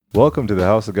Welcome to the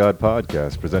House of God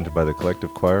podcast, presented by the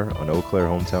Collective Choir on Eau Claire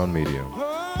Hometown Media.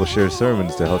 We'll share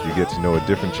sermons to help you get to know a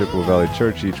different Chippewa Valley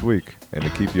church each week and to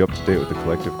keep you up to date with the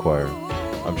Collective Choir.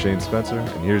 I'm Shane Spencer,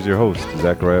 and here's your host,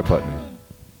 Zachariah Putney.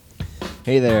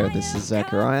 Hey there, this is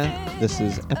Zachariah. This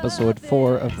is episode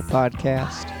 4 of the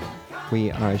podcast.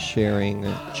 We are sharing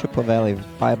Chippewa Valley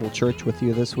Bible Church with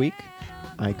you this week.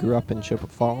 I grew up in Chippewa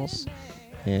Falls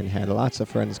and had lots of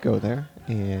friends go there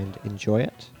and enjoy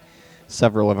it.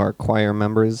 Several of our choir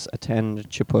members attend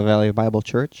Chippewa Valley Bible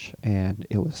Church, and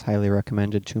it was highly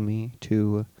recommended to me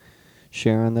to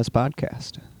share on this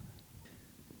podcast.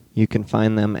 You can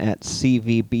find them at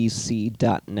cvbc.net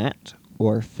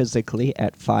or physically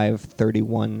at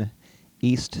 531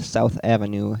 East South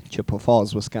Avenue, Chippewa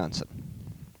Falls, Wisconsin.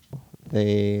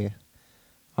 They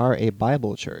are a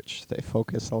Bible church. They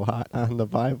focus a lot on the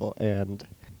Bible, and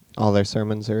all their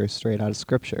sermons are straight out of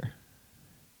Scripture.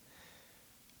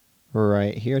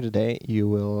 Right here today, you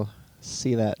will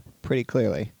see that pretty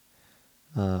clearly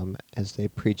as they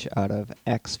preach out of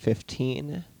Acts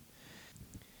 15.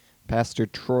 Pastor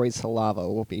Troy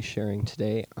Salava will be sharing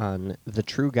today on the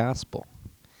true gospel.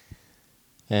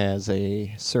 As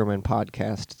a sermon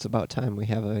podcast, it's about time we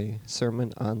have a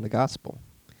sermon on the gospel.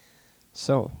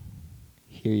 So,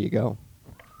 here you go.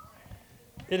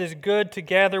 It is good to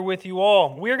gather with you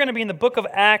all. We are going to be in the book of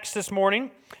Acts this morning.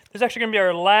 This is actually going to be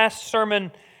our last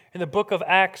sermon in the book of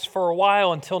Acts for a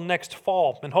while until next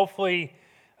fall. And hopefully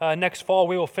next fall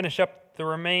we will finish up the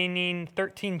remaining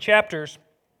 13 chapters.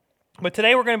 But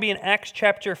today we're going to be in Acts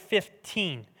chapter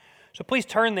 15. So please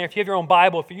turn there if you have your own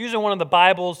Bible. If you're using one of the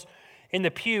Bibles in the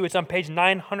pew, it's on page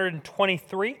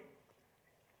 923.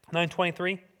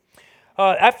 923.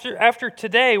 After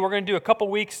today, we're going to do a couple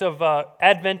weeks of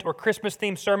Advent or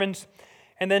Christmas-themed sermons.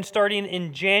 And then starting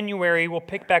in January, we'll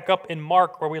pick back up in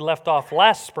Mark where we left off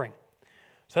last spring.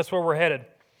 So that's where we're headed.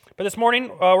 But this morning,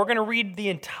 we're going to read the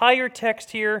entire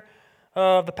text here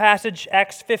of the passage,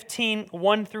 Acts 15,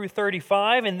 1 through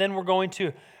 35, and then we're going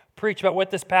to preach about what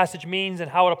this passage means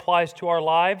and how it applies to our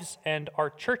lives and our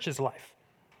church's life.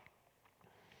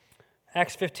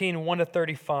 Acts 15, 1 to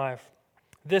 35.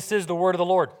 This is the word of the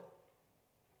Lord.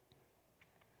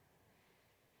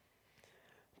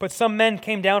 But some men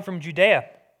came down from Judea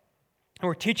and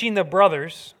were teaching the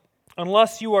brothers,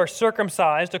 unless you are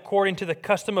circumcised according to the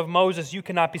custom of Moses, you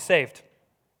cannot be saved.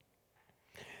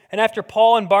 And after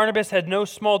Paul and Barnabas had no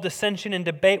small dissension and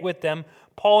debate with them,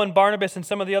 Paul and Barnabas and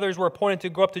some of the others were appointed to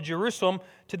go up to Jerusalem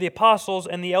to the apostles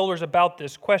and the elders about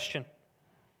this question.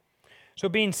 So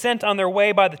being sent on their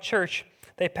way by the church,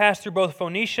 they passed through both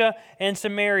Phoenicia and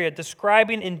Samaria,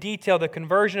 describing in detail the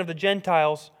conversion of the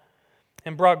Gentiles,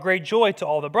 and brought great joy to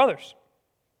all the brothers.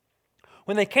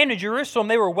 When they came to Jerusalem,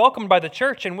 they were welcomed by the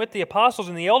church and with the apostles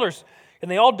and the elders, and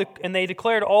they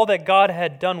declared all that God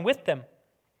had done with them.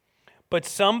 But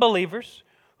some believers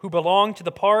who belonged to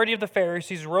the party of the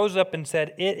Pharisees rose up and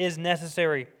said, "It is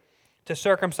necessary to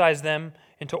circumcise them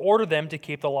and to order them to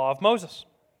keep the law of Moses."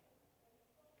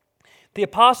 The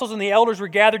apostles and the elders were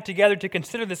gathered together to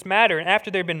consider this matter, and after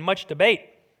there had been much debate,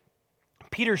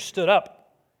 Peter stood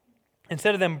up and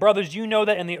said to them, "Brothers, you know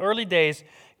that in the early days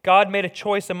God made a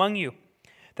choice among you,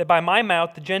 that by my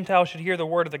mouth the Gentiles should hear the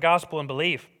word of the gospel and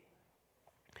believe.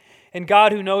 And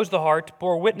God, who knows the heart,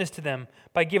 bore witness to them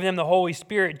by giving them the Holy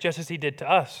Spirit just as he did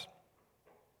to us.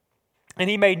 And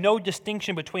he made no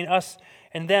distinction between us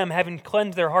and them, having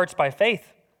cleansed their hearts by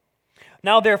faith.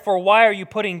 Now therefore, why are you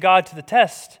putting God to the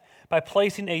test by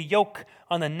placing a yoke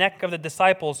on the neck of the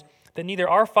disciples that neither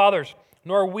our fathers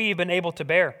nor we have been able to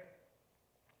bear?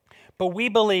 But we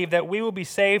believe that we will be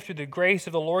saved through the grace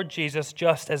of the Lord Jesus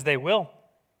just as they will."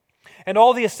 And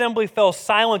all the assembly fell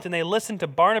silent, and they listened to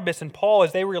Barnabas and Paul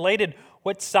as they related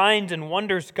what signs and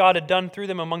wonders God had done through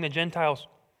them among the Gentiles.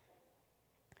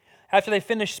 After they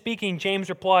finished speaking, James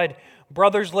replied,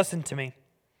 "Brothers, listen to me.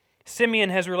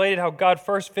 Simeon has related how God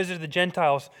first visited the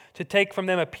Gentiles to take from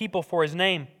them a people for his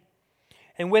name.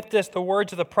 And with this, the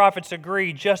words of the prophets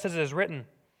agree, just as it is written.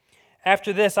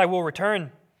 After this, I will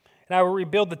return, and I will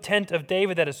rebuild the tent of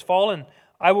David that has fallen.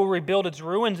 I will rebuild its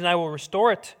ruins, and I will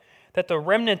restore it, that the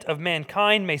remnant of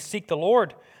mankind may seek the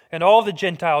Lord, and all the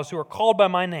Gentiles who are called by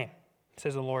my name,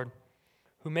 says the Lord,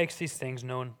 who makes these things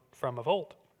known from of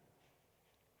old.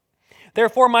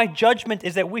 Therefore, my judgment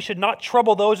is that we should not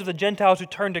trouble those of the Gentiles who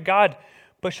turn to God,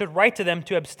 but should write to them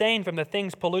to abstain from the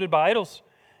things polluted by idols,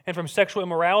 and from sexual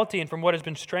immorality, and from what has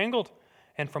been strangled,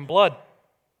 and from blood.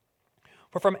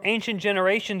 For from ancient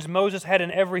generations Moses had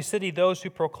in every city those who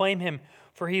proclaim him,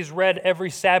 for he is read every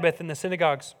Sabbath in the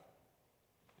synagogues.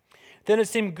 Then it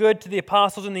seemed good to the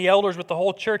apostles and the elders with the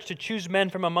whole church to choose men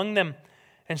from among them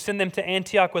and send them to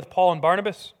Antioch with Paul and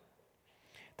Barnabas,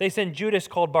 they sent Judas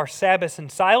called Barsabbas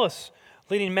and Silas,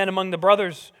 leading men among the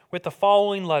brothers, with the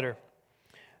following letter.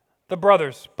 The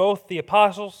brothers, both the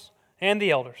apostles and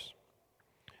the elders,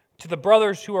 to the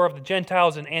brothers who are of the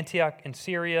Gentiles in Antioch and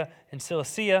Syria and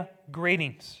Cilicia,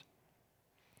 greetings.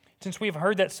 Since we have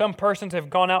heard that some persons have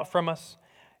gone out from us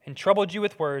and troubled you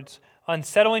with words,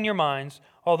 unsettling your minds,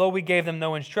 although we gave them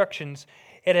no instructions,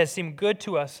 it has seemed good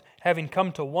to us, having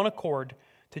come to one accord,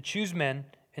 to choose men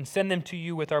and send them to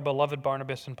you with our beloved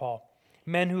Barnabas and Paul,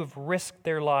 men who have risked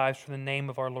their lives for the name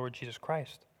of our Lord Jesus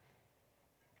Christ.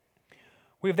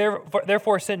 We have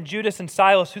therefore sent Judas and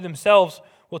Silas, who themselves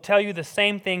will tell you the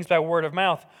same things by word of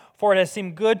mouth, for it has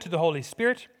seemed good to the Holy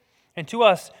Spirit and to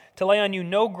us to lay on you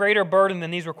no greater burden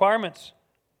than these requirements,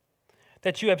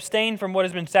 that you abstain from what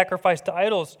has been sacrificed to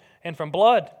idols, and from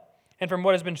blood, and from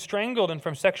what has been strangled, and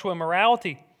from sexual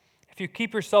immorality. If you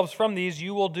keep yourselves from these,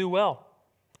 you will do well.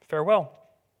 Farewell.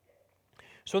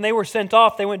 So when they were sent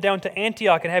off, they went down to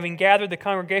Antioch, and having gathered the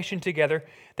congregation together,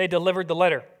 they delivered the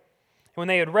letter. And when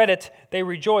they had read it, they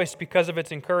rejoiced because of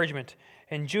its encouragement.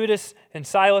 And Judas and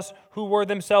Silas, who were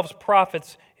themselves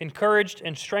prophets, encouraged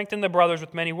and strengthened the brothers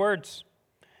with many words.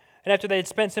 And after they had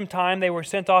spent some time, they were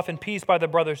sent off in peace by the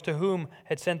brothers to whom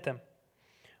had sent them.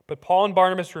 But Paul and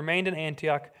Barnabas remained in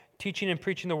Antioch, teaching and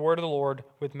preaching the word of the Lord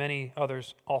with many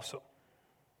others also.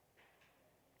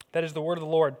 That is the word of the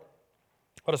Lord.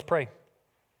 Let us pray.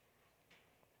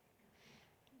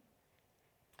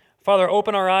 Father,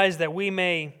 open our eyes that we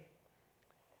may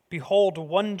behold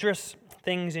wondrous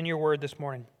things in your word this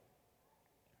morning.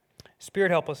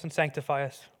 Spirit, help us and sanctify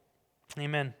us.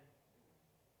 Amen.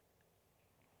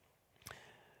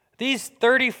 These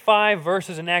 35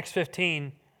 verses in Acts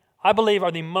 15, I believe,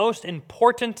 are the most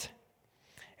important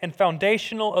and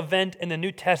foundational event in the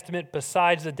New Testament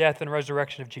besides the death and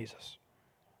resurrection of Jesus.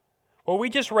 What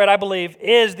we just read, I believe,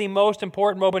 is the most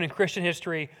important moment in Christian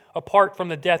history apart from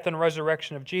the death and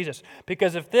resurrection of Jesus.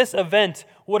 Because if this event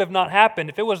would have not happened,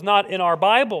 if it was not in our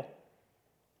Bible,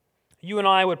 you and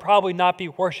I would probably not be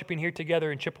worshiping here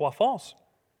together in Chippewa Falls.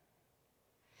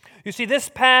 You see, this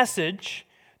passage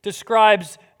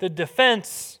describes the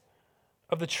defense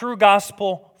of the true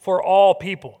gospel for all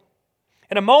people.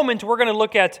 In a moment, we're going to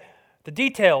look at the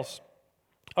details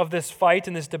of this fight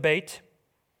and this debate.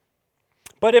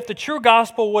 But if the true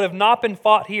gospel would have not been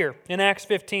fought here in Acts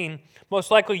 15,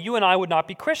 most likely you and I would not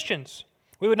be Christians.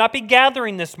 We would not be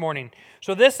gathering this morning.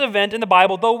 So this event in the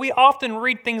Bible, though we often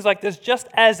read things like this just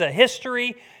as a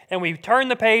history, and we turn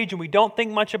the page and we don't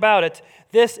think much about it,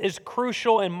 this is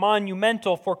crucial and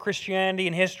monumental for Christianity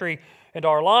and history and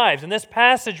our lives. And this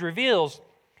passage reveals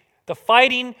the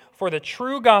fighting for the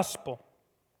true gospel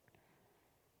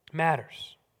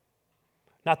matters.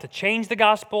 Not to change the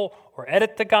gospel or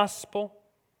edit the gospel,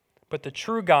 but the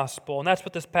true gospel. And that's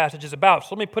what this passage is about. So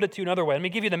let me put it to you another way. Let me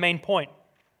give you the main point.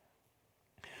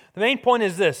 The main point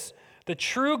is this: the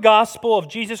true gospel of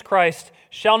Jesus Christ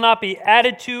shall not be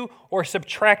added to or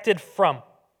subtracted from.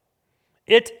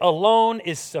 It alone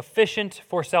is sufficient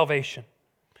for salvation.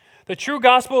 The true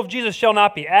gospel of Jesus shall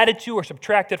not be added to or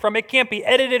subtracted from. It can't be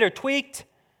edited or tweaked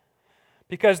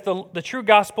because the true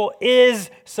gospel is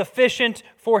sufficient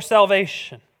for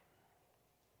salvation.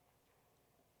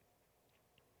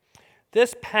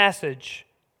 This passage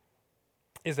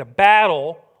is a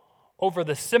battle over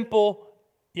the simple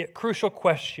yet crucial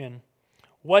question: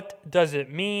 what does it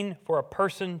mean for a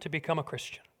person to become a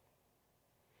Christian?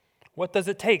 What does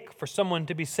it take for someone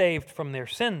to be saved from their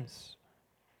sins?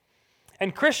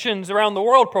 And Christians around the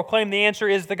world proclaim the answer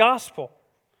is the gospel.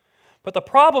 But the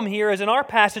problem here is in our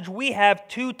passage we have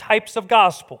two types of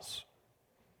gospels.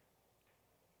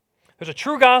 There's a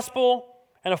true gospel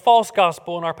and a false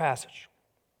gospel in our passage.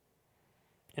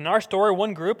 In our story,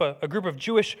 one group, a group of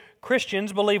Jewish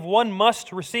Christians, believe one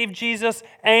must receive Jesus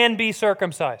and be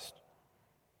circumcised.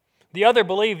 The other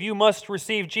believe you must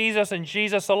receive Jesus and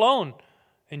Jesus alone,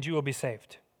 and you will be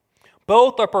saved.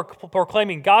 Both are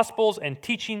proclaiming gospels and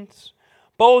teachings.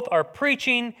 Both are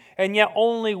preaching, and yet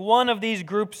only one of these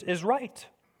groups is right.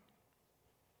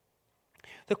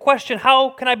 The question, how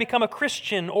can I become a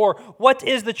Christian? Or what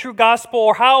is the true gospel?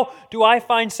 Or how do I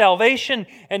find salvation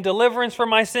and deliverance from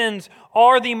my sins?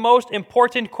 Are the most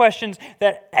important questions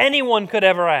that anyone could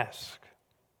ever ask.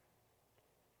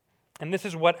 And this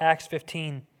is what Acts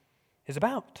 15 is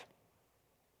about.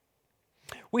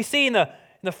 We see in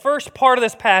the first part of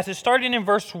this passage, starting in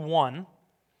verse 1,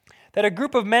 that a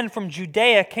group of men from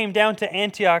Judea came down to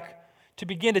Antioch to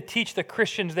begin to teach the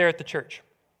Christians there at the church.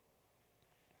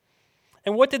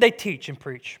 And what did they teach and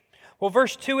preach? Well,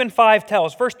 verse 2 and 5 tell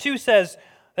us. Verse 2 says,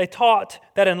 they taught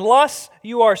that unless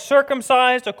you are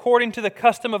circumcised according to the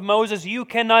custom of Moses, you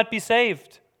cannot be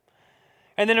saved.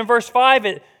 And then in verse 5,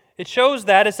 it shows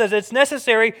that. It says it's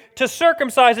necessary to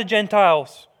circumcise the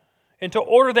Gentiles and to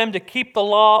order them to keep the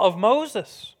law of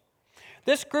Moses.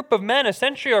 This group of men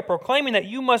essentially are proclaiming that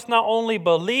you must not only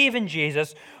believe in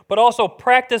Jesus, but also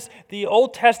practice the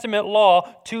Old Testament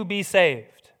law to be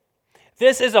saved.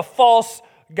 This is a false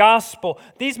gospel.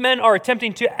 These men are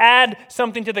attempting to add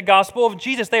something to the gospel of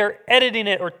Jesus. They are editing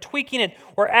it or tweaking it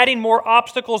or adding more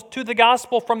obstacles to the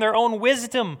gospel from their own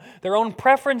wisdom, their own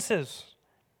preferences.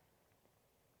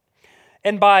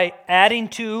 And by adding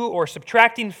to or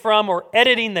subtracting from or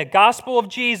editing the gospel of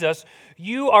Jesus,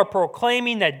 you are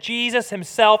proclaiming that Jesus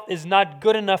himself is not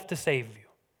good enough to save you,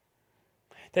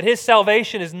 that his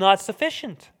salvation is not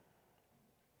sufficient.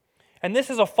 And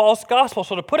this is a false gospel.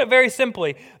 So to put it very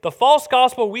simply, the false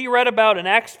gospel we read about in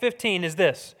Acts 15 is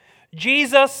this: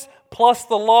 Jesus plus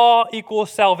the law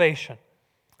equals salvation.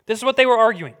 This is what they were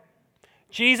arguing.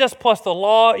 Jesus plus the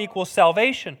law equals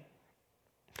salvation.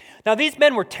 Now, these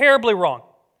men were terribly wrong,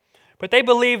 but they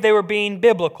believed they were being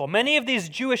biblical. Many of these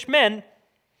Jewish men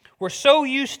were so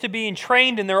used to being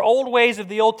trained in their old ways of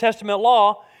the Old Testament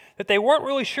law that they weren't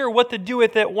really sure what to do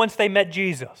with it once they met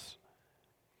Jesus.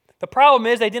 The problem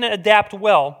is they didn't adapt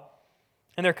well,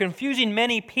 and they're confusing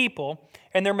many people,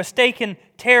 and they're mistaken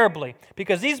terribly,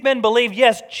 because these men believe,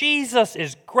 yes, Jesus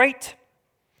is great,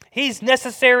 he's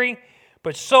necessary,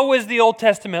 but so is the Old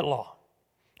Testament law.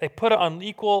 They put it on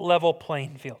equal level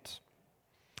playing fields.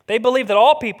 They believe that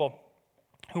all people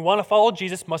who want to follow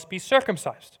Jesus must be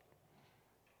circumcised.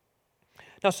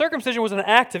 Now, circumcision was an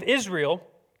act of Israel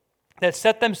that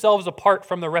set themselves apart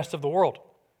from the rest of the world.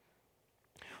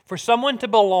 For someone to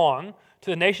belong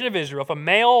to the nation of Israel, if a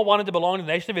male wanted to belong to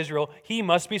the nation of Israel, he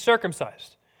must be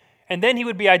circumcised. And then he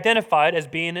would be identified as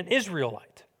being an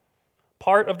Israelite,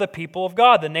 part of the people of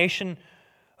God, the nation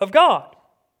of God.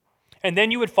 And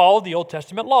then you would follow the Old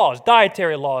Testament laws,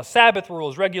 dietary laws, Sabbath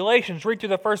rules, regulations. Read through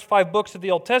the first 5 books of the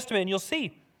Old Testament and you'll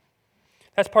see.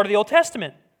 That's part of the Old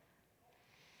Testament.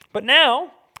 But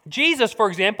now, Jesus, for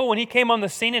example, when he came on the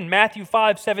scene in Matthew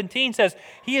 5:17, says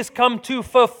he has come to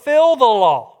fulfill the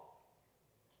law.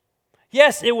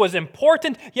 Yes, it was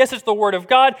important. Yes, it's the Word of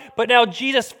God. But now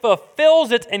Jesus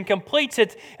fulfills it and completes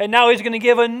it. And now he's going to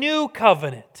give a new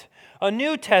covenant, a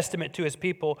New Testament to his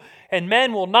people. And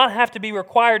men will not have to be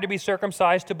required to be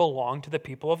circumcised to belong to the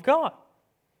people of God.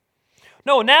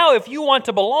 No, now if you want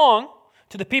to belong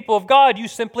to the people of God, you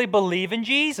simply believe in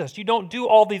Jesus. You don't do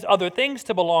all these other things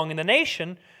to belong in the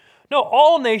nation. No,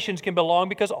 all nations can belong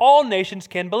because all nations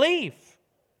can believe.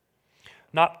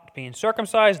 Not being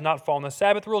circumcised, not following the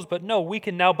Sabbath rules, but no, we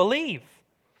can now believe.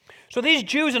 So these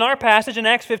Jews in our passage in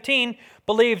Acts 15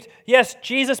 believed, yes,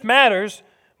 Jesus matters,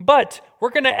 but we're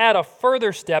going to add a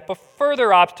further step, a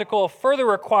further obstacle, a further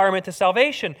requirement to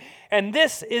salvation. And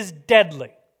this is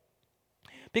deadly.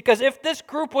 Because if this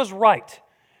group was right,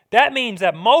 that means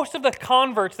that most of the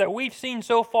converts that we've seen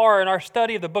so far in our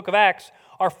study of the book of Acts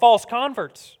are false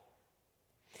converts.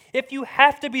 If you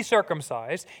have to be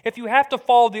circumcised, if you have to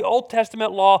follow the Old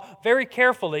Testament law very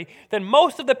carefully, then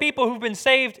most of the people who've been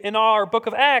saved in our book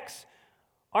of Acts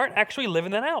aren't actually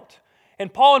living that out.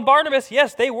 And Paul and Barnabas,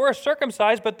 yes, they were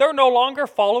circumcised, but they're no longer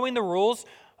following the rules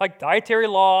like dietary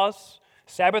laws,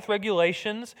 Sabbath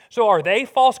regulations. So are they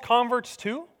false converts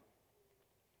too?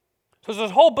 So is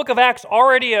this whole book of Acts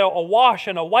already a wash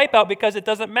and a wipeout because it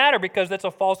doesn't matter because that's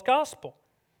a false gospel?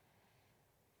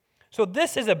 So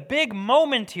this is a big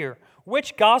moment here.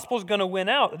 Which gospel is going to win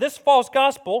out? This false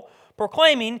gospel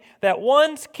proclaiming that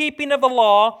one's keeping of the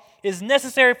law is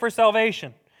necessary for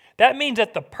salvation. That means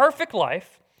that the perfect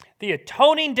life, the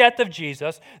atoning death of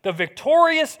Jesus, the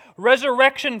victorious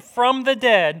resurrection from the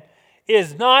dead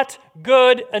is not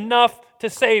good enough to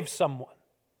save someone.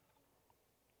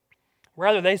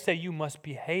 Rather, they say you must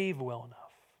behave well enough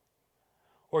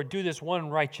or do this one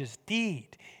righteous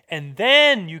deed, and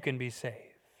then you can be saved.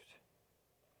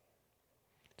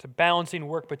 It's a balancing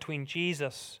work between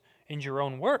Jesus and your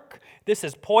own work. This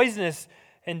is poisonous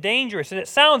and dangerous, and it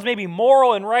sounds maybe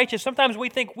moral and righteous. Sometimes we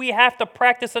think we have to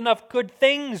practice enough good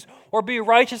things or be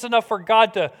righteous enough for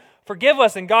God to forgive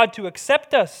us and God to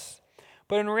accept us.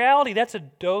 But in reality, that's a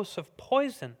dose of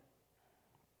poison.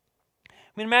 I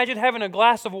mean, imagine having a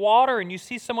glass of water and you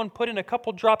see someone put in a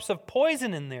couple drops of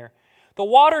poison in there. The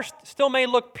water still may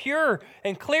look pure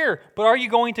and clear, but are you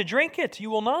going to drink it? You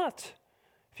will not.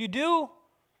 If you do,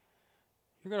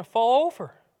 you're going to fall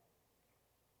over.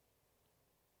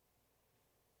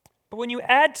 But when you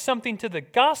add something to the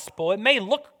gospel, it may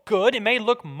look good, it may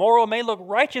look moral, it may look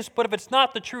righteous, but if it's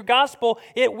not the true gospel,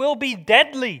 it will be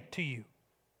deadly to you.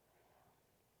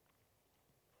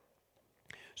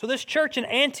 So this church in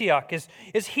Antioch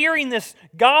is hearing this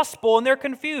gospel and they're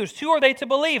confused. Who are they to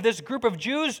believe? This group of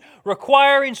Jews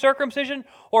requiring circumcision?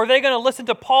 Or are they going to listen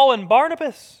to Paul and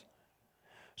Barnabas?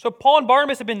 So Paul and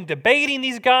Barnabas have been debating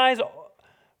these guys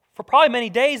for probably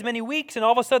many days, many weeks, and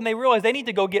all of a sudden they realize they need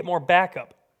to go get more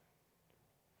backup.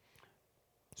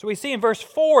 So we see in verse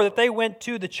 4 that they went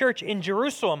to the church in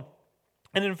Jerusalem.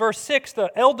 And in verse 6,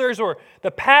 the elders or the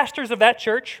pastors of that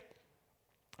church,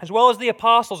 as well as the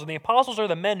apostles, and the apostles are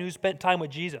the men who spent time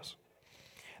with Jesus,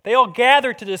 they all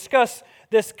gathered to discuss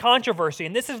this controversy.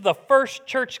 And this is the first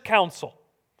church council.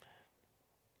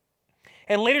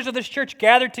 And leaders of this church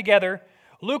gathered together.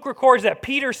 Luke records that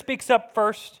Peter speaks up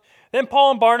first, then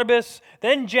Paul and Barnabas,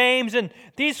 then James, and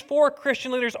these 4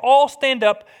 Christian leaders all stand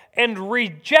up and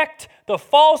reject the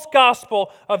false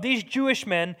gospel of these Jewish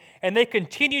men, and they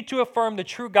continue to affirm the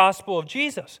true gospel of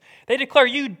Jesus. They declare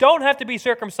you don't have to be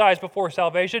circumcised before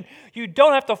salvation. You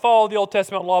don't have to follow the Old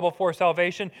Testament law before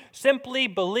salvation. Simply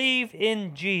believe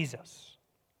in Jesus.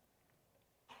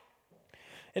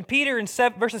 And Peter in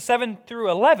verses 7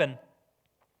 through 11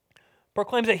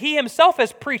 proclaims that he himself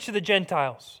has preached to the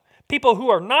Gentiles, people who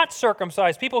are not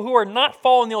circumcised, people who are not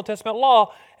following the Old Testament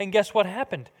law, and guess what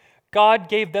happened? God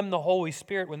gave them the Holy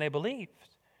Spirit when they believed.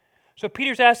 So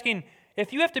Peter's asking,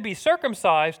 if you have to be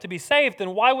circumcised to be saved,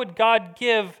 then why would God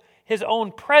give His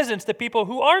own presence to people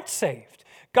who aren't saved?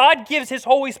 God gives His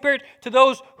Holy Spirit to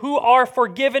those who are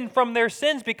forgiven from their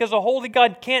sins because a holy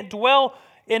God can't dwell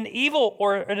in evil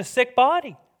or in a sick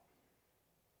body.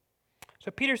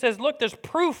 So Peter says, look, there's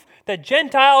proof that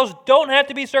Gentiles don't have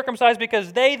to be circumcised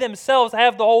because they themselves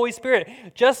have the Holy Spirit,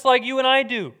 just like you and I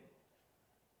do.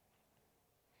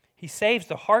 He saves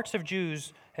the hearts of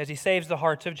Jews as He saves the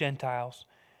hearts of Gentiles.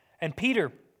 And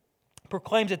Peter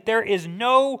proclaims that there is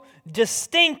no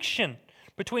distinction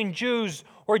between Jews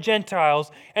or Gentiles.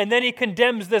 And then he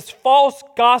condemns this false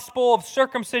gospel of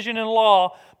circumcision and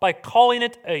law by calling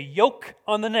it a yoke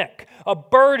on the neck, a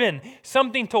burden,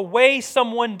 something to weigh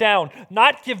someone down,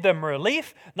 not give them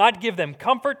relief, not give them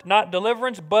comfort, not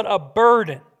deliverance, but a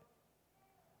burden.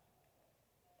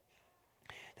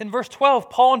 In verse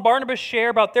 12, Paul and Barnabas share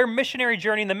about their missionary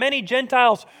journey and the many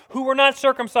Gentiles who were not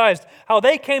circumcised, how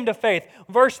they came to faith.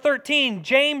 Verse 13,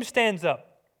 James stands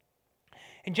up.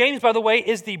 And James, by the way,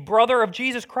 is the brother of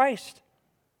Jesus Christ.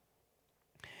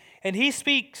 And he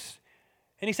speaks,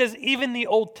 and he says, even the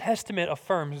Old Testament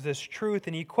affirms this truth.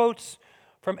 And he quotes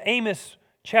from Amos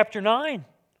chapter 9,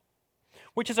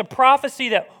 which is a prophecy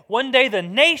that one day the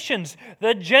nations,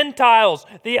 the Gentiles,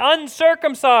 the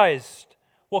uncircumcised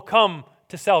will come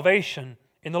to salvation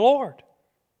in the Lord.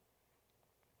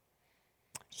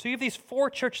 So you have these 4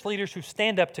 church leaders who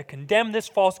stand up to condemn this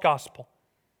false gospel.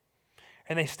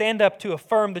 And they stand up to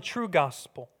affirm the true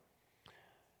gospel.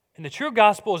 And the true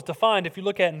gospel is defined if you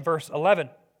look at it in verse 11.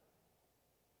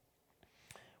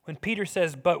 When Peter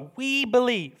says, but we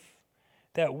believe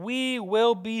that we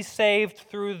will be saved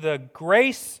through the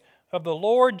grace of the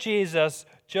Lord Jesus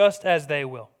just as they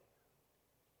will.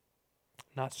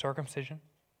 Not circumcision,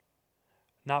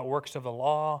 not works of the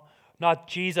law, not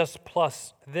Jesus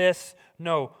plus this.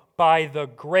 No, by the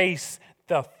grace,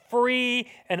 the free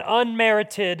and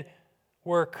unmerited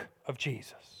work of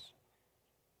Jesus.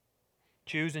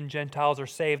 Jews and Gentiles are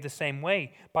saved the same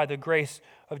way, by the grace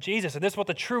of Jesus. And this is what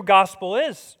the true gospel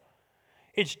is.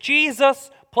 It's Jesus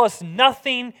plus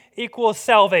nothing equals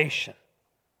salvation.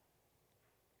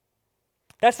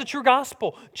 That's the true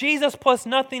gospel. Jesus plus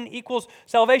nothing equals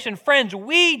salvation. Friends,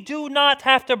 we do not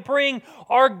have to bring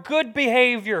our good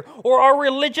behavior or our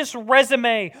religious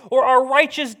resume or our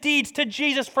righteous deeds to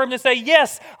Jesus for Him to say,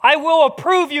 yes, I will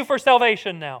approve you for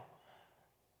salvation now.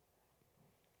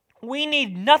 We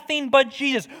need nothing but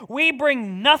Jesus. We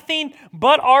bring nothing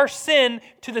but our sin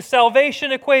to the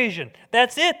salvation equation.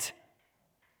 That's it.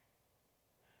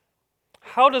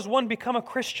 How does one become a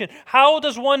Christian? How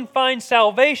does one find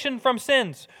salvation from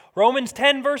sins? Romans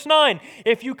 10 verse 9.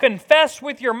 If you confess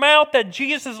with your mouth that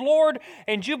Jesus is Lord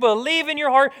and you believe in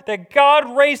your heart that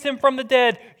God raised Him from the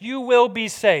dead, you will be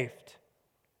saved.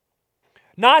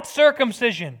 Not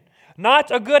circumcision,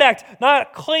 not a good act,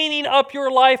 not cleaning up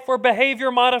your life for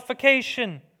behavior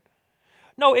modification.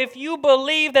 No, if you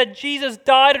believe that Jesus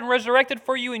died and resurrected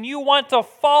for you and you want to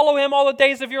follow Him all the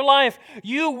days of your life,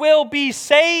 you will be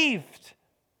saved.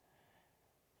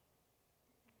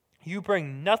 You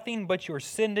bring nothing but your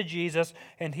sin to Jesus,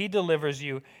 and He delivers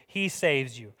you. He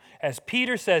saves you. As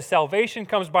Peter says, salvation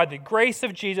comes by the grace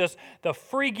of Jesus, the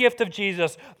free gift of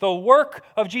Jesus, the work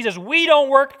of Jesus. We don't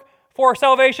work for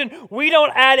salvation. We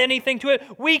don't add anything to it.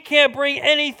 We can't bring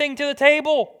anything to the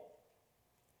table.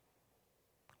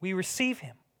 We receive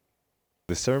Him.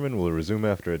 The sermon will resume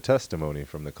after a testimony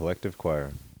from the collective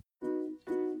choir.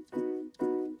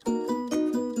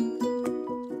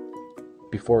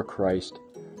 Before Christ,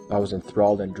 I was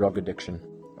enthralled in drug addiction.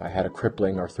 I had a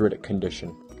crippling arthritic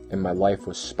condition, and my life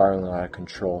was spiraling out of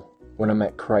control. When I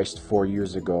met Christ 4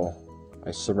 years ago,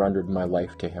 I surrendered my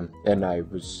life to Him, and I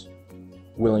was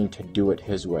willing to do it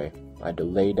His way. I had to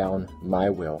lay down my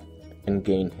will and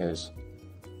gain His,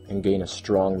 and gain a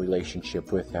strong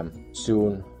relationship with Him.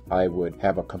 Soon, I would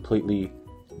have a completely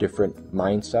different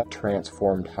mindset,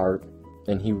 transformed heart,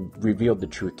 and He revealed the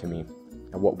truth to me,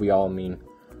 and what we all mean,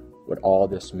 what all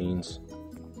this means,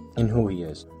 and who He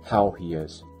is, how He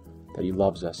is, that He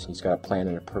loves us. He's got a plan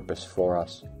and a purpose for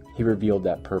us. He revealed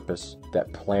that purpose,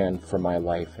 that plan for my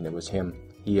life, and it was Him.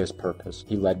 He is purpose.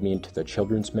 He led me into the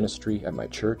children's ministry at my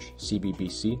church,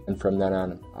 CBBC, and from then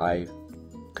on, I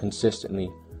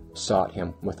consistently sought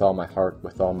Him with all my heart,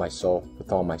 with all my soul,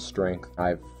 with all my strength.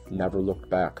 I've never looked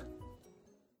back.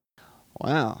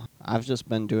 Wow, I've just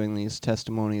been doing these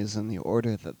testimonies in the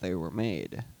order that they were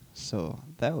made, so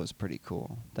that was pretty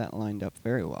cool. That lined up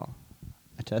very well.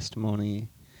 A testimony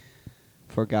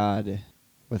for God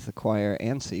with the choir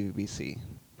and CBBC.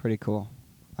 Pretty cool.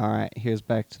 All right, here's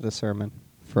back to the sermon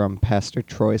from Pastor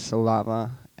Troy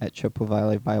Salama at Chippewa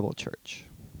Valley Bible Church.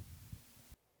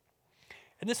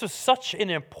 And this was such an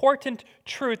important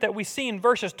truth that we see in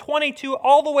verses 22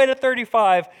 all the way to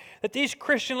 35, that these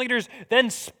Christian leaders then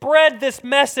spread this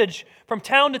message from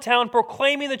town to town,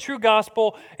 proclaiming the true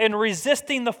gospel and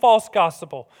resisting the false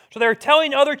gospel. So they're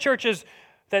telling other churches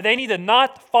that they need to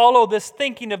not follow this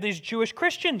thinking of these Jewish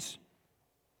Christians.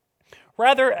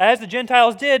 Rather, as the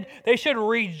Gentiles did, they should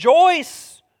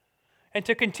rejoice and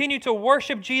to continue to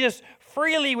worship Jesus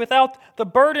freely without the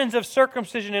burdens of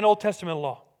circumcision and Old Testament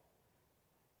law.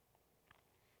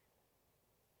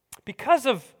 Because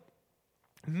of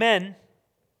men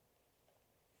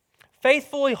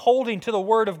faithfully holding to the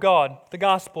Word of God, the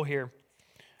gospel here,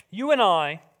 you and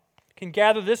I can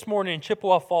gather this morning in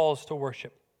Chippewa Falls to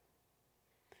worship.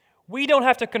 We don't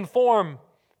have to conform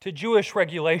to Jewish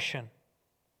regulation.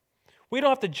 We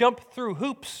don't have to jump through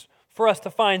hoops for us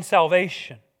to find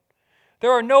salvation.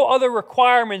 There are no other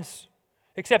requirements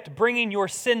except bringing your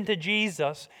sin to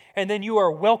Jesus, and then you are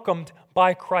welcomed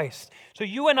by Christ. So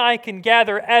you and I can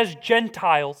gather as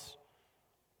Gentiles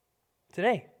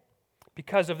today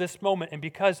because of this moment and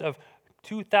because of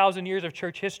 2,000 years of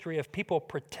church history of people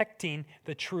protecting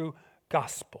the true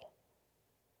gospel.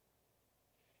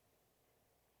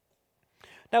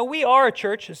 Now, we are a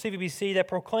church, a CVBC, that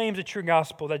proclaims the true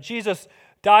gospel, that Jesus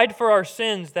died for our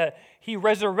sins, that He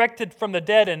resurrected from the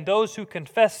dead, and those who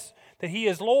confess that He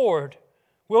is Lord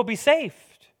will be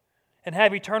saved and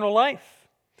have eternal life.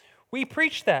 We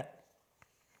preach that.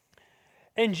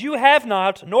 And you have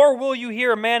not, nor will you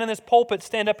hear a man in this pulpit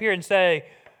stand up here and say,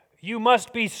 you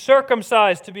must be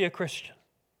circumcised to be a Christian,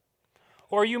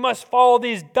 or you must follow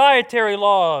these dietary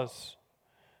laws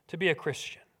to be a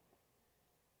Christian.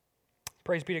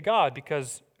 Praise be to God,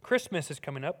 because Christmas is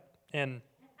coming up, and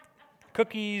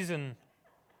cookies and...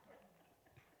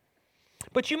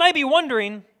 But you might be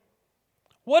wondering,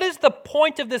 what is the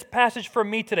point of this passage for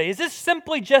me today? Is this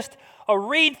simply just a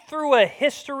read through a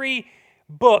history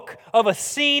book of a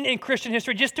scene in Christian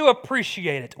history just to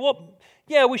appreciate it? Well,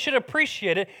 yeah, we should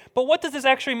appreciate it, but what does this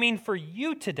actually mean for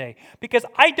you today? Because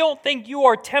I don't think you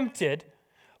are tempted,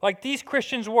 like these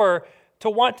Christians were, to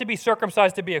want to be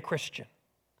circumcised to be a Christian.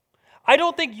 I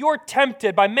don't think you're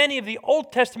tempted by many of the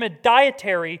Old Testament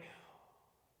dietary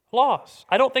laws.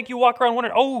 I don't think you walk around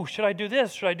wondering, oh, should I do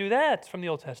this? Should I do that? It's from the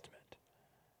Old Testament.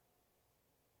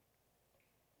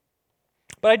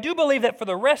 But I do believe that for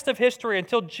the rest of history,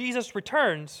 until Jesus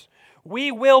returns,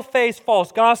 we will face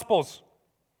false gospels.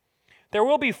 There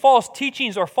will be false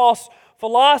teachings or false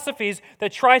philosophies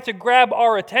that try to grab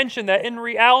our attention that in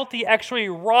reality actually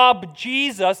rob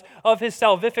Jesus of His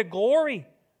salvific glory.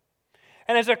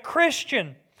 And as a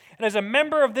Christian and as a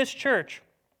member of this church,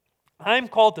 I'm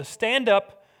called to stand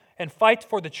up and fight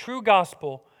for the true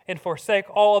gospel and forsake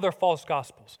all other false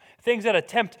gospels, things that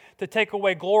attempt to take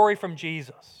away glory from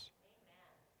Jesus.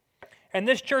 And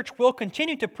this church will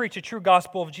continue to preach the true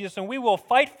gospel of Jesus, and we will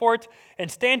fight for it and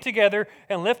stand together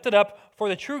and lift it up, for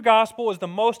the true gospel is the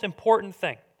most important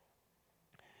thing.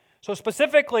 So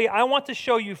specifically, I want to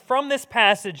show you from this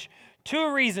passage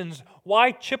 2 reasons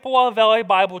why Chippewa Valley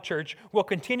Bible Church will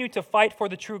continue to fight for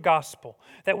the true gospel.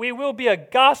 That we will be a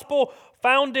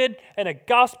gospel-founded and a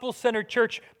gospel-centered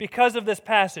church because of this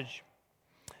passage.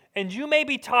 And you may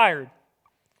be tired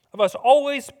of us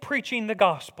always preaching the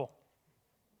gospel.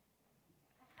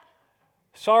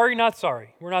 Sorry, not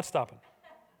sorry. We're not stopping.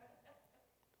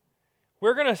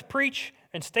 We're going to preach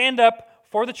and stand up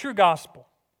for the true gospel.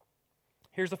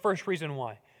 Here's the first reason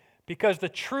why. Because the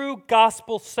true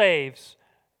gospel saves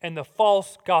and the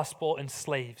false gospel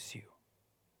enslaves you.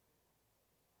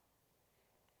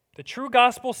 The true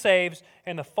gospel saves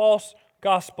and the false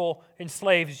gospel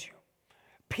enslaves you.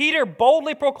 Peter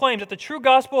boldly proclaims that the true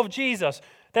gospel of Jesus,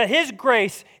 that His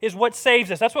grace is what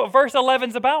saves us. That's what verse 11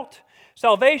 is about.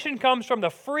 Salvation comes from the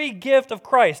free gift of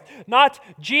Christ, not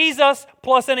Jesus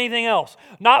plus anything else,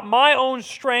 not my own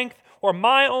strength or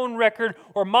my own record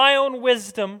or my own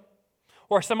wisdom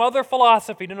or some other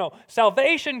philosophy. No.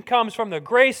 Salvation comes from the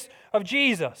grace of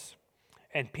Jesus.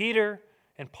 And Peter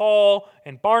and Paul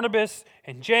and Barnabas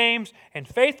and James and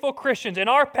faithful Christians in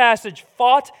our passage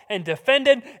fought and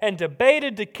defended and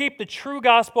debated to keep the true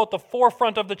gospel at the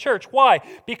forefront of the church. Why?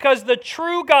 Because the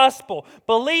true gospel,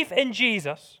 belief in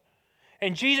Jesus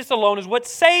and Jesus alone, is what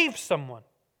saves someone.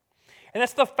 And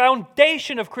that's the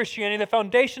foundation of Christianity, the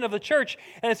foundation of the church,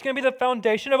 and it's going to be the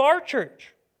foundation of our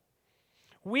church.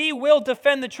 We will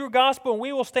defend the true gospel and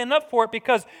we will stand up for it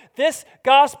because this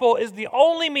gospel is the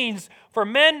only means for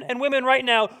men and women right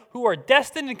now who are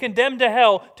destined and condemned to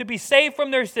hell to be saved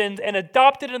from their sins and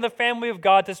adopted in the family of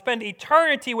God to spend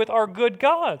eternity with our good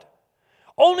God.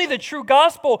 Only the true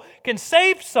gospel can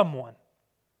save someone.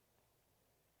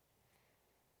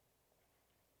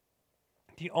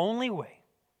 The only way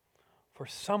for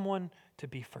someone to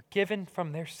be forgiven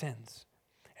from their sins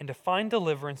and to find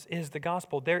deliverance is the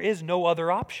gospel. There is no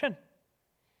other option.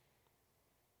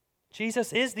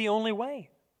 Jesus is the only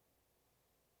way.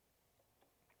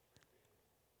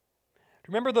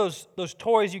 Remember those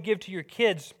toys you give to your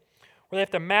kids where they have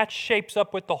to match shapes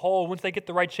up with the hole. Once they get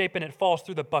the right shape and it falls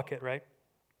through the bucket, right?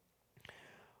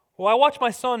 Well, I watched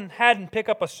my son Haddon pick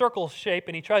up a circle shape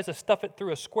and he tries to stuff it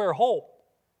through a square hole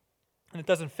and it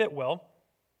doesn't fit well.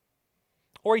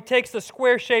 Or he takes the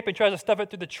square shape and tries to stuff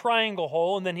it through the triangle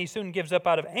hole, and then he soon gives up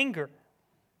out of anger.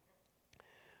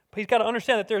 But he's got to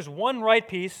understand that there's one right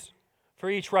piece for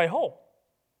each right hole.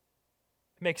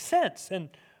 It makes sense. And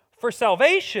for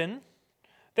salvation,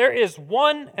 there is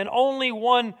one and only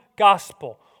one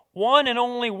gospel. One and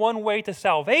only one way to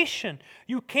salvation.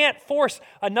 You can't force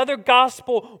another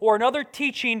gospel or another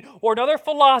teaching or another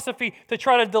philosophy to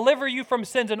try to deliver you from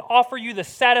sins and offer you the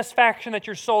satisfaction that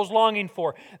your soul's longing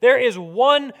for. There is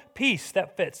one piece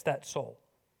that fits that soul,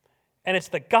 and it's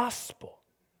the gospel.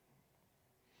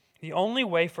 The only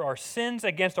way for our sins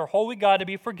against our holy God to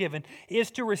be forgiven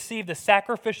is to receive the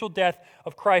sacrificial death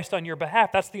of Christ on your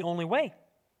behalf. That's the only way.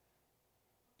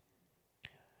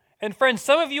 And friends,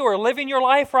 some of you are living your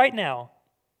life right now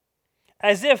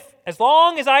as if, as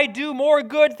long as I do more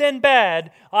good than bad,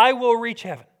 I will reach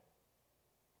heaven.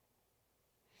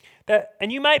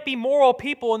 And you might be moral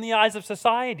people in the eyes of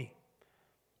society.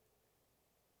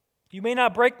 You may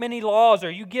not break many laws, or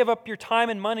you give up your time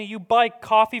and money. You buy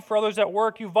coffee for others at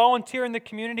work. You volunteer in the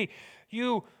community.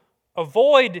 You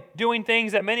avoid doing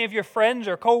things that many of your friends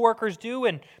or coworkers do,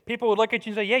 and people would look at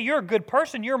you and say, yeah, you're a good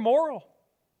person. You're moral.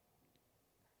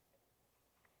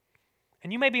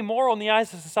 And you may be moral in the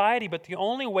eyes of society, but the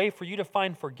only way for you to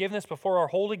find forgiveness before our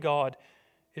holy God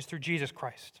is through Jesus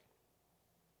Christ.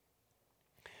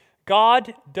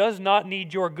 God does not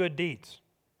need your good deeds.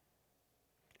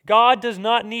 God does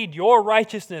not need your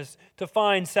righteousness to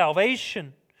find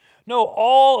salvation. No,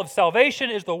 all of salvation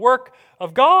is the work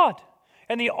of God.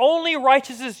 And the only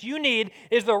righteousness you need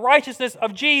is the righteousness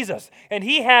of Jesus. And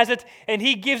He has it, and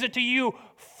He gives it to you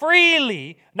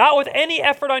freely, not with any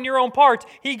effort on your own part.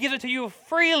 He gives it to you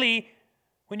freely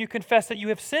when you confess that you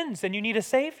have sins and you need a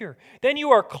Savior. Then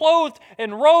you are clothed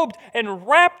and robed and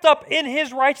wrapped up in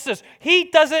His righteousness. He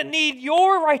doesn't need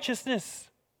your righteousness.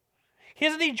 He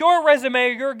doesn't need your resume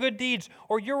or your good deeds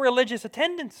or your religious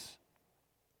attendance.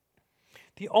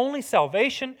 The only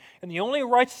salvation and the only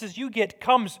righteousness you get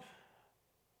comes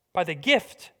by the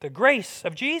gift, the grace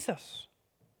of Jesus.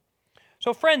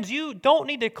 So friends, you don't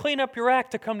need to clean up your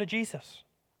act to come to Jesus.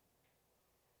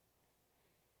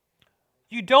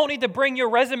 You don't need to bring your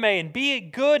resume and be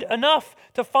good enough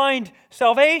to find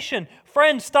salvation.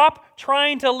 Friends, stop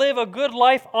trying to live a good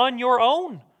life on your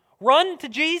own. Run to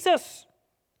Jesus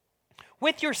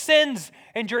with your sins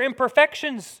and your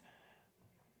imperfections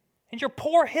and your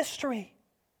poor history.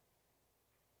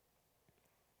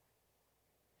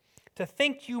 To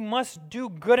think you must do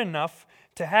good enough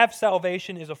to have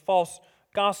salvation is a false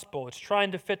gospel. It's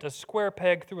trying to fit a square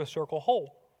peg through a circle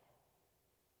hole.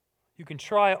 You can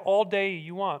try all day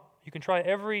you want. You can try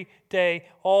every day,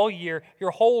 all year,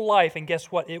 your whole life, and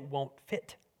guess what? It won't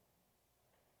fit.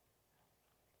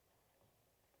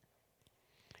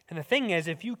 And the thing is,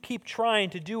 if you keep trying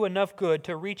to do enough good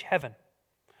to reach heaven,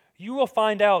 you will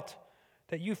find out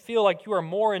that you feel like you are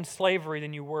more in slavery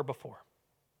than you were before.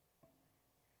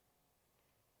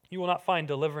 You will not find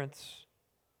deliverance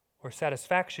or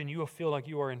satisfaction. You will feel like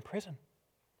you are in prison.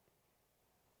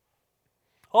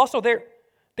 Also,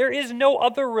 there is no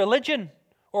other religion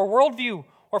or worldview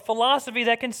or philosophy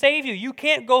that can save you. You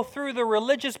can't go through the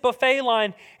religious buffet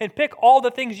line and pick all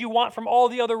the things you want from all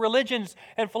the other religions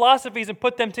and philosophies and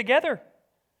put them together.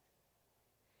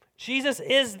 Jesus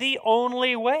is the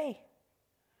only way.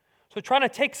 So trying to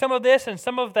take some of this and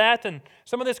some of that and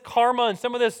some of this karma and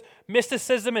some of this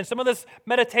mysticism and some of this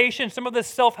meditation, some of this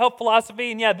self-help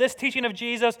philosophy and this teaching of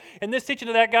Jesus and this teaching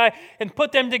of that guy and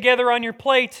put them together on your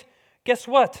plate, guess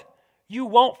what? You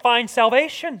won't find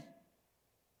salvation.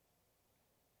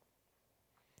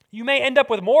 You may end up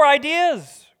with more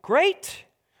ideas. Great.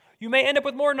 You may end up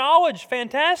with more knowledge.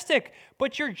 Fantastic.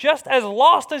 But you're just as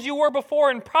lost as you were before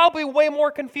and probably way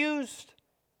more confused.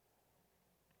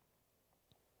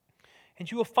 And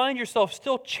you will find yourself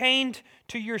still chained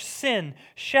to your sin,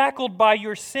 shackled by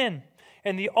your sin.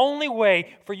 And the only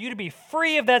way for you to be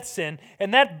free of that sin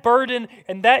and that burden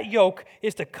and that yoke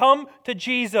is to come to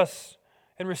Jesus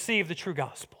and receive the true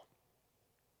gospel.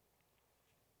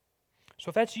 So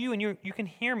if that's you and you can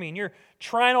hear me and you're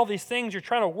trying all these things, you're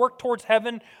trying to work towards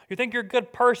heaven, you think you're a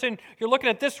good person, you're looking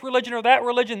at this religion or that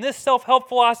religion, this self-help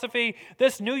philosophy,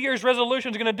 this New Year's resolution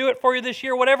is going to do it for you this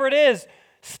year, whatever it is,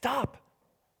 stop.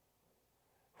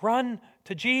 Run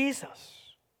to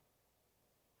Jesus.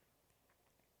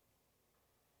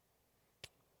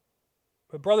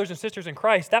 But brothers and sisters in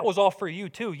Christ, that was all for you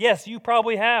too. Yes, you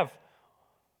probably have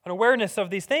an awareness of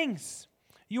these things.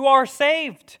 You are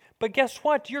saved. But guess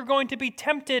what? You're going to be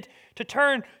tempted to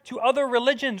turn to other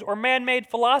religions or man-made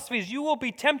philosophies. You will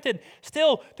be tempted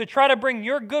still to try to bring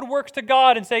your good works to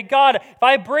God and say, God, if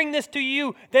I bring this to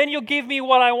you, then you'll give me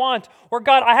what I want. Or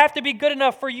God, I have to be good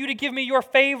enough for you to give me your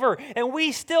favor. And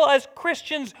we still as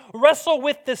Christians wrestle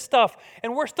with this stuff.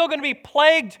 And we're still going to be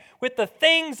plagued with the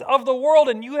things of the world.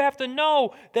 And you have to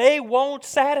know they won't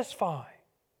satisfy.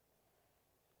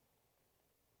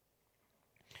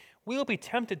 We will be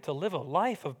tempted to live a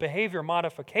life of behavior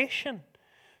modification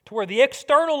to where the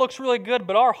external looks really good,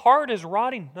 but our heart is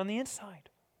rotting on the inside.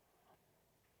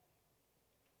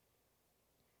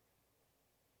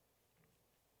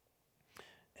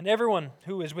 And everyone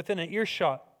who is within an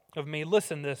earshot of me,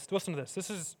 listen to this.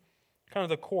 This is kind of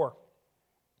the core.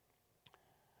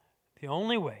 The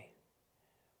only way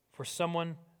for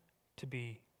someone to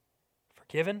be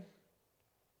forgiven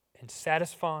and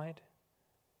satisfied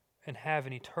and have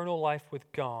an eternal life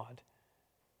with God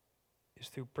is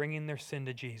through bringing their sin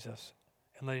to Jesus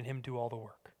and letting Him do all the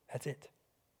work. That's it.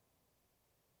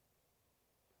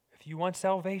 If you want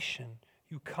salvation,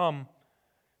 you come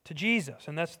to Jesus.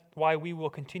 And that's why we will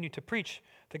continue to preach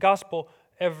the gospel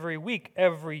every week,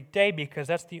 every day, because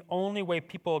that's the only way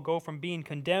people go from being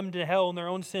condemned to hell in their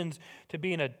own sins to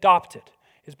being adopted,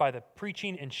 is by the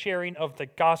preaching and sharing of the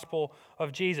gospel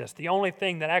of Jesus. The only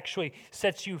thing that actually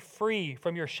sets you free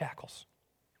from your shackles.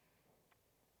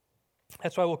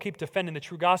 That's why we'll keep defending the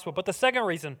true gospel. But the second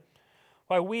reason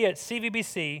why we at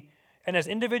CVBC and as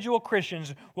individual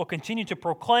Christians will continue to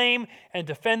proclaim and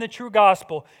defend the true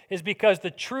gospel is because the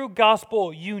true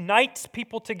gospel unites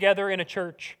people together in a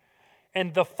church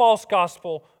and the false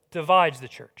gospel divides the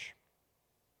church.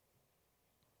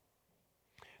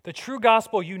 The true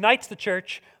gospel unites the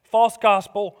church. False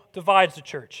gospel divides the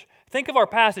church. Think of our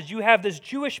passage. You have this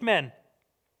Jewish men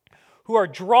who are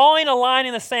drawing a line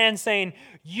in the sand saying,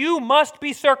 you must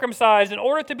be circumcised in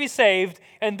order to be saved,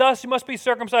 and thus you must be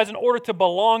circumcised in order to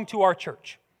belong to our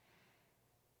church.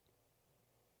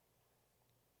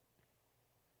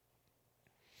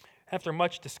 After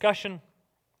much discussion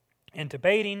and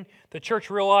debating, the church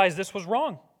realized this was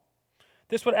wrong.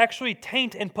 This would actually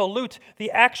taint and pollute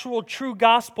the actual true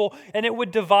gospel, and it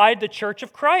would divide the church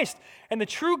of Christ. And the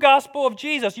true gospel of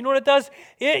Jesus, you know what it does?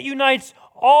 It unites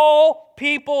all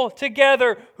people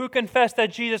together who confess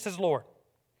that Jesus is Lord.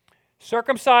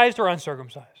 Circumcised or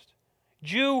uncircumcised.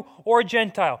 Jew or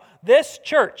Gentile. This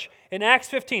church in Acts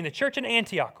 15, the church in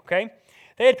Antioch, okay?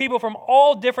 They had people from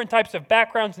all different types of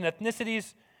backgrounds and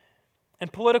ethnicities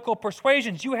and political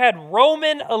persuasions. You had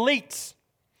Roman elites,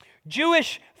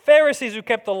 Jewish Pharisees who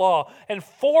kept the law, and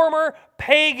former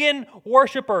pagan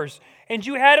worshipers. And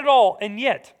you had it all. And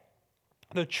yet,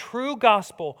 the true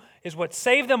gospel is what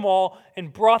saved them all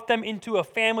and brought them into a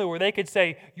family where they could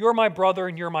say, you're my brother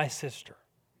and you're my sister.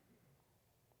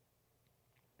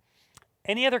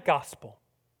 Any other gospel,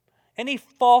 any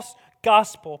false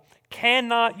gospel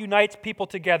cannot unite people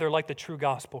together like the true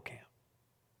gospel can.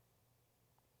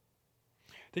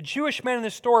 The Jewish men in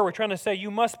this story were trying to say, you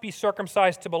must be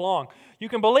circumcised to belong. You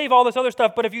can believe all this other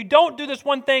stuff, but if you don't do this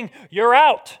one thing, you're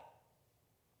out.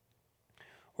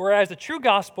 Whereas the true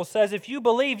gospel says, if you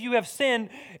believe you have sinned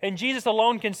and Jesus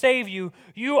alone can save you,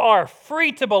 you are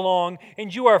free to belong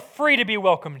and you are free to be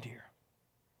welcomed here.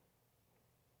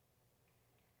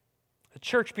 The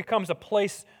church becomes a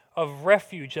place of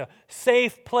refuge, a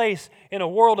safe place in a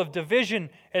world of division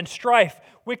and strife.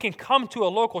 We can come to a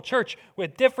local church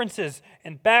with differences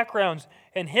and backgrounds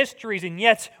and histories, and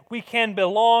yet we can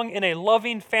belong in a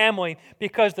loving family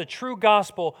because the true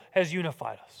gospel has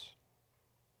unified us.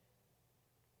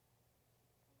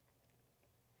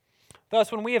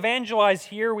 Thus, when we evangelize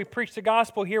here, we preach the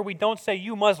gospel here, we don't say,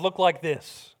 you must look like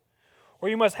this, or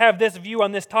you must have this view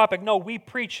on this topic. No, we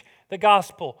preach the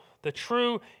gospel, the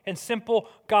true and simple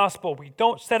gospel. We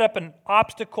don't set up an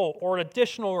obstacle or an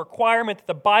additional requirement that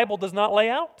the Bible does not lay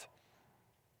out.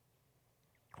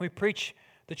 We preach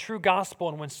the true gospel,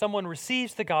 and when someone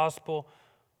receives the gospel,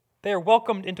 they are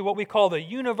welcomed into what we call the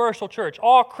universal church.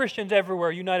 All Christians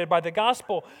everywhere united by the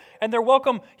gospel. And they're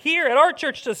welcome here at our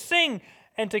church to sing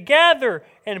and to gather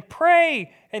and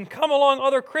pray and come along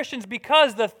other Christians,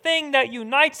 because the thing that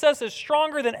unites us is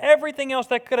stronger than everything else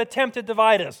that could attempt to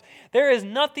divide us. There is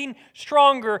nothing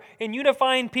stronger in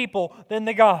unifying people than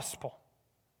the gospel.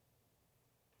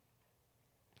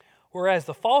 Whereas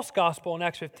the false gospel in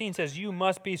Acts 15 says you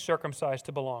must be circumcised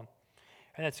to belong.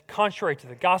 And it's contrary to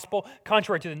the gospel,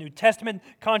 contrary to the New Testament,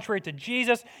 contrary to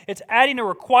Jesus. It's adding a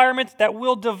requirement that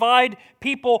will divide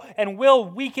people and will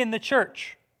weaken the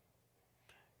church.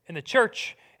 And the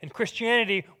church and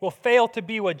Christianity will fail to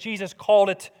be what Jesus called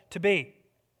it to be.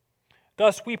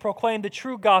 Thus, we proclaim the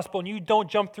true gospel, and you don't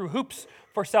jump through hoops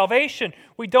for salvation.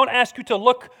 We don't ask you to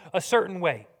look a certain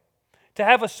way, to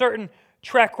have a certain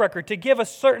track record, to give a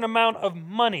certain amount of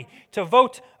money, to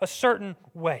vote a certain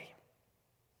way.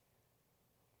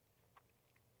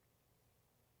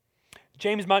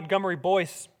 James Montgomery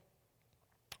Boyce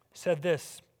said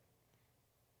this: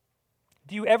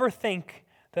 do you ever think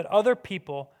that other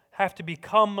people have to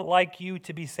become like you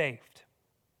to be saved?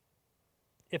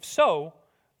 If so,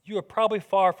 you are probably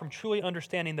far from truly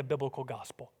understanding the biblical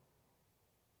gospel.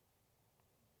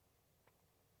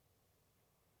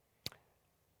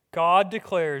 God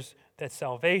declares that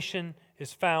salvation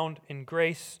is found in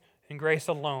grace and grace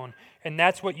alone. And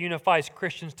that's what unifies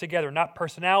Christians together, not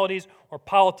personalities or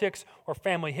politics or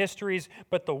family histories,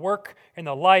 but the work and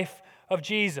the life of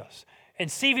Jesus. And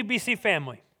CVBC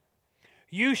family,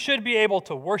 you should be able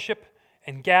to worship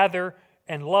and gather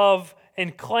and love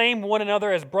and claim one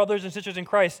another as brothers and sisters in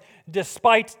Christ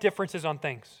despite differences on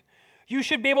things. You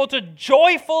should be able to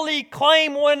joyfully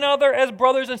claim one another as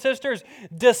brothers and sisters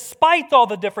despite all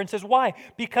the differences. Why?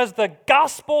 Because the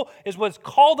gospel is what's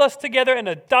called us together and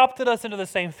adopted us into the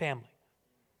same family.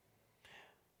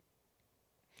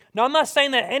 Now, I'm not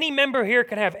saying that any member here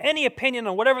can have any opinion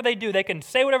on whatever they do. They can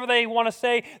say whatever they want to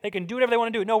say. They can do whatever they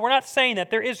want to do. No, we're not saying that.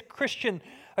 There is Christian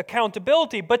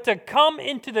accountability. But to come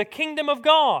into the kingdom of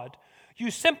God,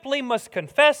 you simply must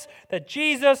confess that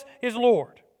Jesus is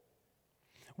Lord.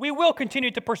 We will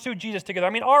continue to pursue Jesus together. I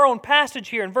mean, our own passage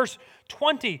here in verse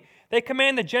 20, they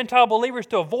command the Gentile believers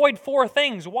to avoid 4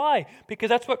 things. Why? Because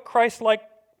that's what Christ-like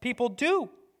people do.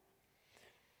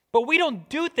 But we don't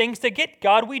do things to get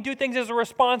God. We do things as a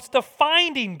response to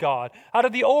finding God out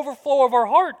of the overflow of our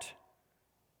heart.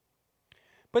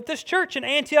 But this church in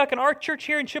Antioch and our church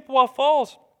here in Chippewa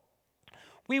Falls,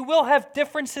 we will have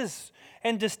differences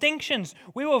and distinctions.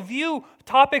 We will view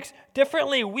topics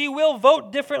differently. We will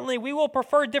vote differently. We will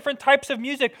prefer different types of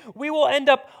music. We will end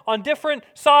up on different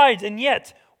sides. And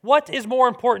yet, what is more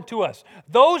important to us?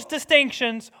 Those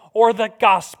distinctions or the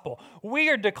gospel? We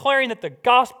are declaring that the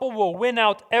gospel will win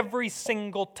out every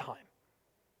single time.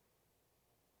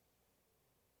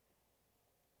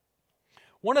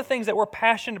 One of the things that we're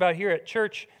passionate about here at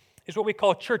church is what we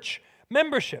call church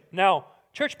membership. Now,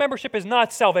 church membership is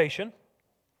not salvation.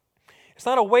 It's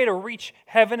not a way to reach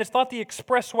heaven. It's not the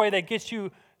expressway that gets you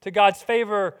to God's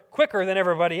favor quicker than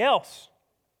everybody else.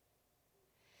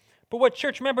 But what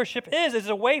church membership is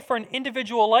a way for an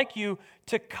individual like you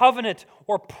to covenant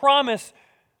or promise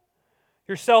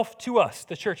yourself to us,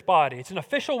 the church body. It's an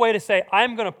official way to say,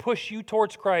 I'm going to push you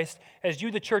towards Christ as you,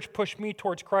 the church, push me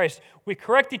towards Christ. We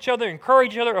correct each other,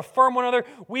 encourage each other, affirm one another.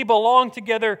 We belong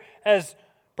together as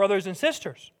brothers and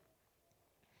sisters.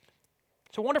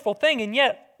 It's a wonderful thing, and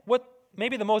yet what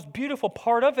maybe the most beautiful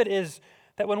part of it is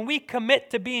that when we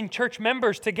commit to being church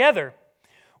members together,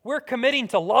 we're committing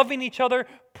to loving each other,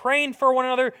 praying for one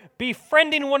another,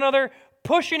 befriending one another,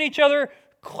 pushing each other,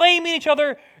 claiming each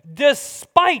other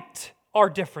despite our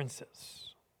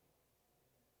differences.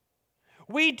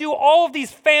 We do all of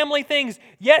these family things,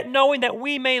 yet knowing that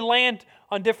we may land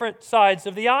on different sides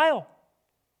of the aisle.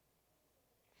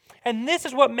 And this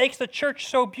is what makes the church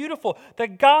so beautiful. The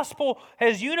gospel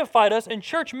has unified us, and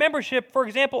church membership, for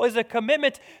example, is a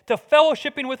commitment to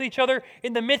fellowshipping with each other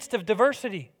in the midst of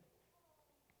diversity.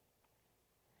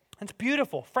 It's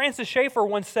beautiful. Francis Schaeffer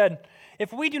once said,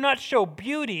 "If we do not show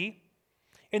beauty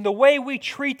in the way we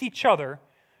treat each other,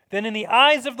 then in the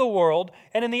eyes of the world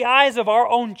and in the eyes of our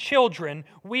own children,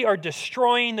 we are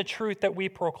destroying the truth that we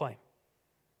proclaim."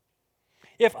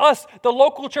 If us, the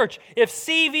local church, if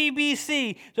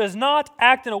CVBC does not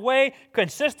act in a way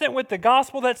consistent with the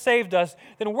gospel that saved us,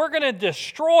 then we're going to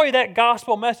destroy that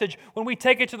gospel message when we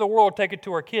take it to the world, take it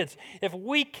to our kids. If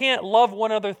we can't love one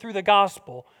another through the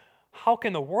gospel, how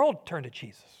can the world turn to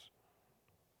Jesus?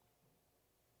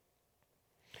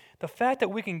 The fact that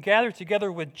we can gather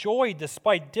together with joy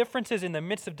despite differences in the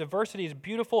midst of diversity is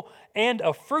beautiful and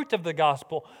a fruit of the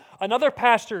gospel. Another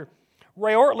pastor,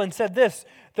 Ray Ortlund, said this: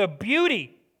 "The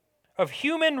beauty of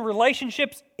human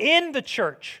relationships in the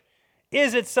church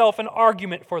is itself an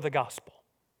argument for the gospel."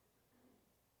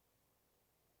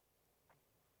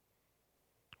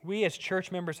 We as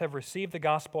church members have received the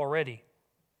gospel already,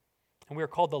 and we are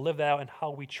called to live that out in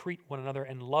how we treat one another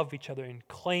and love each other and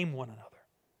claim one another.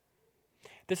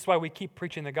 This is why we keep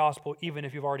preaching the gospel, even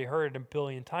if you've already heard it a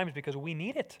billion times, because we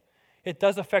need it. It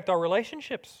does affect our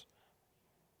relationships.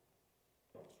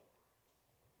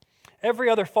 Every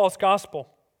other false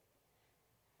gospel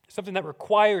is something that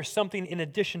requires something in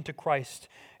addition to Christ.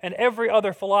 And every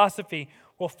other philosophy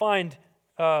will find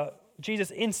Jesus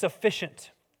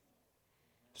insufficient.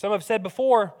 Some have said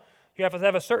before, you have to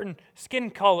have a certain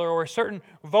skin color or a certain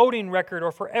voting record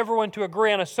or for everyone to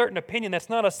agree on a certain opinion. That's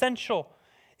not essential.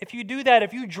 If you do that,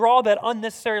 if you draw that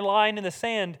unnecessary line in the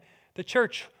sand, the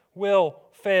church will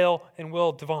fail and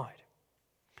will divide.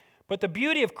 But the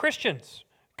beauty of Christians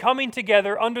coming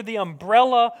together under the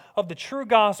umbrella of the true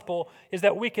gospel is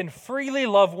that we can freely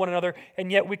love one another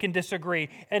and yet we can disagree,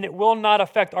 and it will not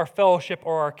affect our fellowship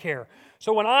or our care.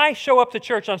 So when I show up to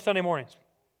church on Sunday mornings,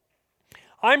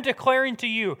 I'm declaring to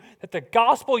you that the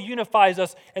gospel unifies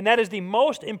us, and that is the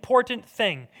most important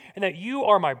thing, and that you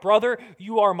are my brother,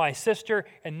 you are my sister,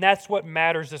 and that's what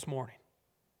matters this morning.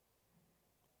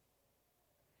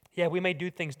 Yeah, we may do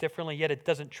things differently, yet it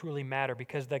doesn't truly matter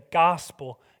because the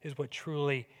gospel is what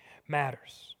truly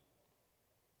matters.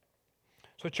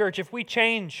 So church, if we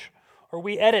change or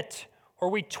we edit or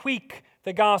we tweak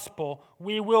the gospel,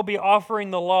 we will be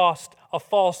offering the lost a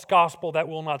false gospel that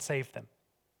will not save them.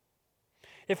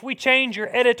 If we change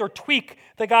or edit or tweak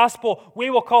the gospel, we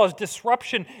will cause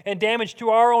disruption and damage to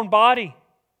our own body.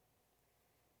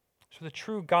 So the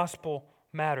true gospel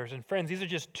matters. And friends, these are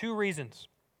just two reasons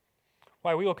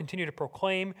why we will continue to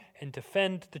proclaim and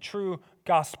defend the true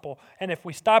gospel. And if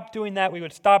we stop doing that, we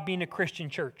would stop being a Christian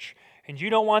church. And you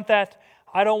don't want that.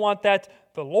 I don't want that.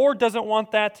 The Lord doesn't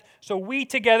want that. So we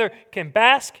together can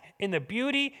bask in the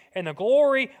beauty and the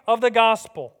glory of the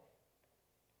gospel.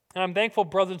 And I'm thankful,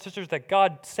 brothers and sisters, that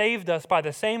God saved us by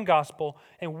the same gospel,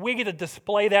 and we get to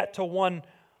display that to one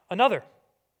another.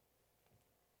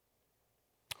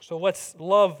 So let's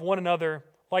love one another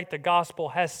like the gospel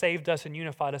has saved us and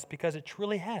unified us, because it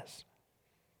truly has.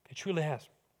 It truly has.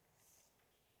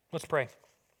 Let's pray.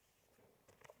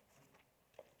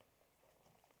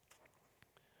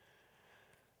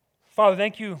 Father,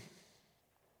 thank you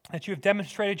that you have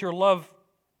demonstrated your love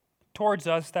towards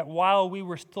us, that while we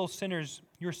were still sinners,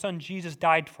 your Son Jesus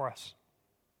died for us.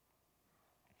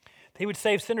 He would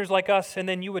save sinners like us, and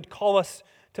then you would call us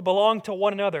to belong to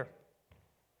one another.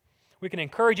 We can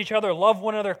encourage each other, love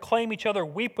one another, claim each other,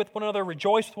 weep with one another,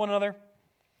 rejoice with one another.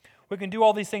 We can do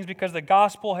all these things because the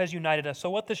gospel has united us.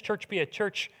 So let this church be a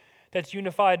church that's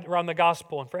unified around the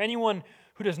gospel. And for anyone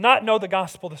who does not know the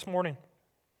gospel this morning,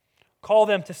 call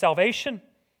them to salvation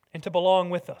and to belong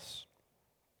with us.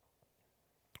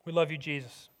 We love you,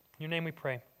 Jesus. In your name we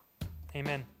pray.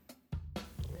 Amen.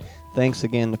 Thanks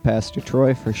again to Pastor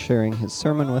Troy for sharing his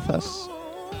sermon with us.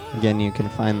 Again, you can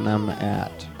find them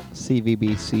at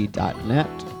cvbc.net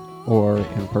or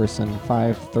in person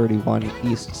 531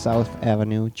 East South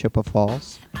Avenue, Chippewa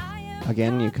Falls.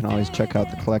 Again, you can always check out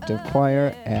the Collective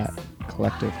Choir at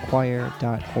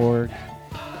collectivechoir.org.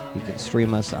 You can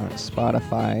stream us on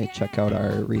Spotify, check out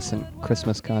our recent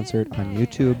Christmas concert on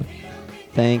YouTube.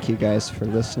 Thank you guys for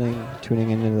listening,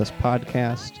 tuning into this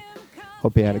podcast.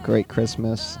 Hope you had a great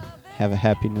Christmas. Have a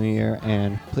happy New Year,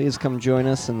 and please come join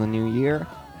us in the new year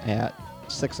at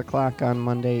 6 o'clock on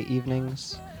Monday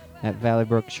evenings at Valley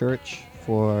Brook Church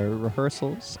for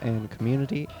rehearsals and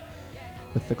community.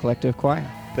 with the Collective Choir.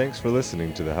 Thanks for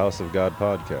listening to the House of God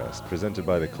podcast, presented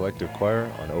by the Collective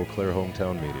Choir on Eau Claire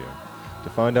Hometown Media. To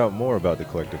find out more about the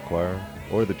Collective Choir,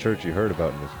 or the church you heard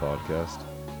about in this podcast,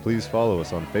 please follow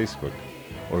us on Facebook,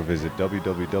 or visit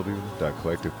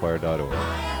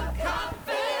www.collectivechoir.org.